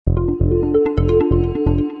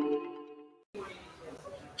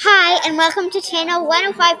Hi, and welcome to channel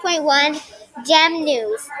 105.1 Gem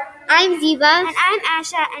News. I'm Ziva. And I'm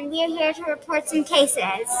Asha, and we are here to report some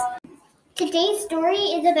cases. Today's story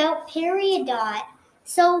is about peridot.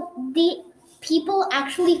 So the people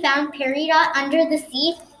actually found peridot under the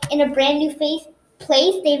sea in a brand new place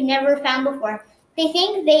they've never found before. They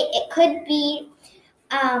think it could be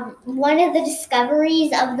one of the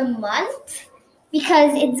discoveries of the month,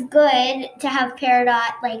 because it's good to have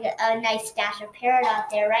peridot, like a nice stash of peridot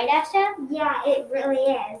there, right, Asha? Yeah, it really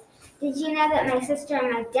is. Did you know that my sister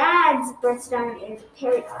and my dad's birthstone is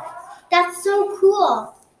peridot? That's so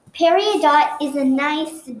cool. Peridot is a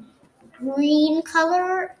nice green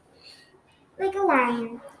color. Like a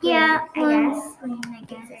lion. Yeah, I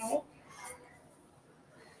guess.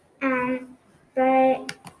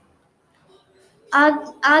 But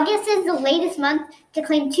August is the latest month to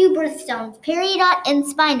claim two birthstones, peridot and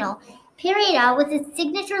spinal. Peridot, with its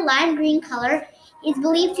signature lime green color, is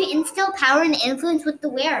believed to instill power and influence with the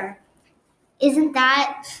wearer. Isn't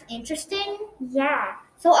that interesting? Yeah.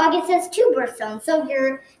 So August has two birthstones. So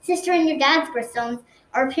your sister and your dad's birthstones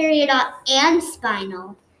are peridot and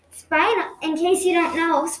spinal. Spinal, in case you don't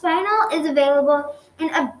know, spinal is available in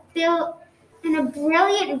a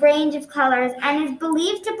brilliant range of colors and is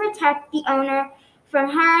believed to protect the owner from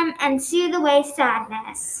harm and soothe away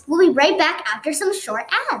sadness. We'll be right back after some short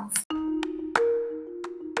ads.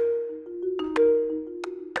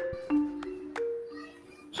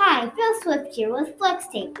 Hi, Phil Swift here with Flex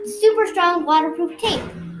Tape, the super strong waterproof tape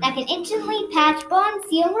that can instantly patch, bond,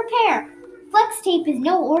 seal, and repair. Flex Tape is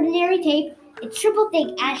no ordinary tape. It's triple thick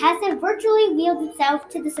and has virtually wheeled itself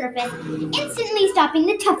to the surface, instantly stopping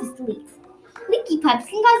the toughest leaks. Leaky pipes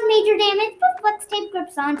can cause major damage, but Flex Tape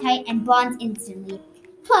grips on tight and bonds instantly.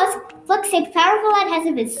 Plus, Flex Tape's powerful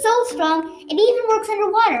adhesive is so strong, it even works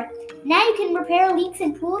underwater. Now you can repair leaks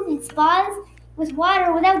in pools and spas with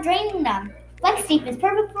water without draining them. Flex Tape is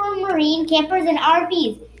perfect for marine campers and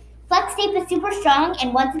RVs. Flex Tape is super strong,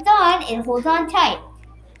 and once it's on, it holds on tight.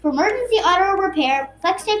 For emergency auto repair,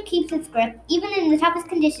 Flex Tape keeps its grip even in the toughest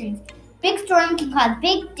conditions. Big storm can cause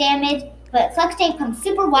big damage, but Flex Tape comes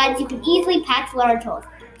super wide so you can easily patch large holes.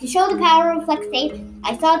 To show the power of Flex Tape,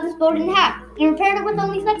 I sawed this boat in half and repaired it with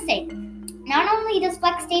only Flex Tape. Not only does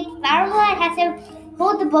Flex Tape's powerful adhesive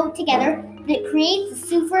hold the boat together, but it creates a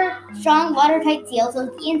super strong watertight seal so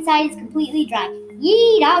the inside is completely dry.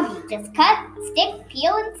 Yee doggy, just cut, stick,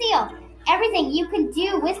 peel, and seal. Everything you can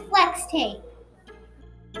do with Flex Tape.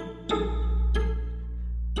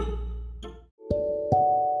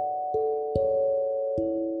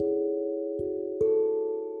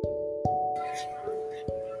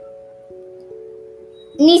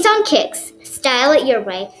 Nissan Kicks. Style it your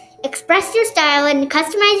way. Express your style and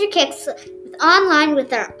customize your kicks online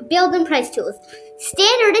with our build and price tools.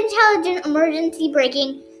 Standard intelligent emergency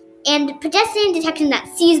braking and pedestrian detection that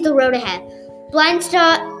sees the road ahead. Blind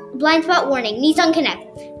spot warning. Nissan Connect.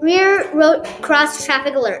 Rear road cross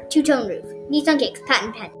traffic alert. Two-tone roof. Nissan Kicks.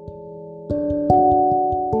 Patent pen.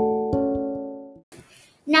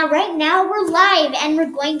 Right now we're live and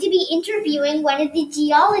we're going to be interviewing one of the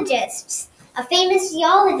geologists. A famous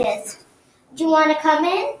geologist. Do you want to come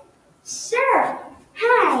in? Sure.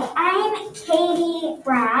 Hi, I'm Katie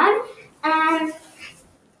Brown, and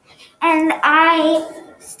I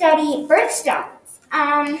study birthstones.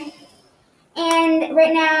 And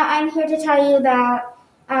right now I'm here to tell you about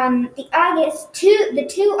the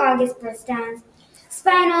two August birthstones,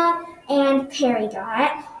 spinal and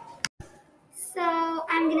peridot. So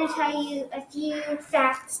I'm going to tell you a few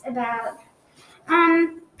facts about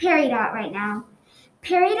peridot right now.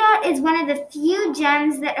 Peridot is one of the few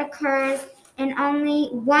gems that occurs in only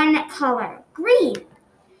one color, green.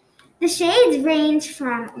 The shades range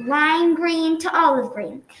from lime green to olive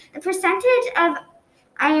green. The percentage of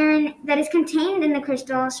iron that is contained in the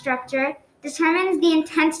crystal structure determines the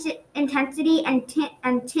intensity and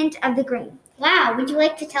tint of the green. Wow, would you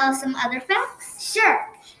like to tell us some other facts? Sure.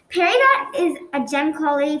 Peridot is a gem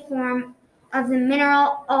quality form of the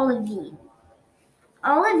mineral olivine.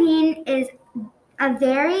 Olivine is a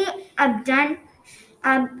very abundant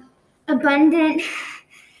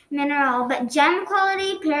mineral, but gem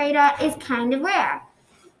quality peridot is kind of rare.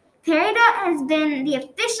 Peridot has been the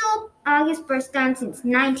official August birthstone since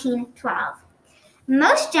 1912.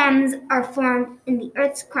 Most gems are formed in the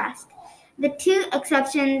Earth's crust. The two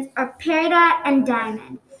exceptions are peridot and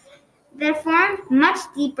diamond. They're formed much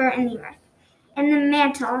deeper in the Earth. In the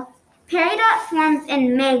mantle, peridot forms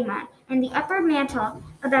in magma in the upper mantle,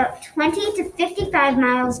 about 20 to 55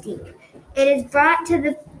 miles deep. It is brought to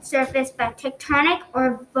the surface by tectonic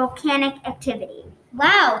or volcanic activity.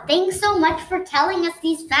 Wow, thanks so much for telling us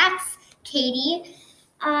these facts, Katie.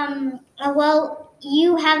 Well,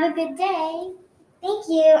 you have a good day. Thank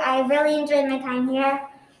you. I really enjoyed my time here.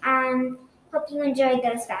 Hope you enjoyed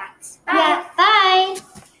those facts. Bye. Yeah, bye.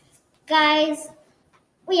 Guys,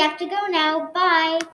 we have to go now. Bye.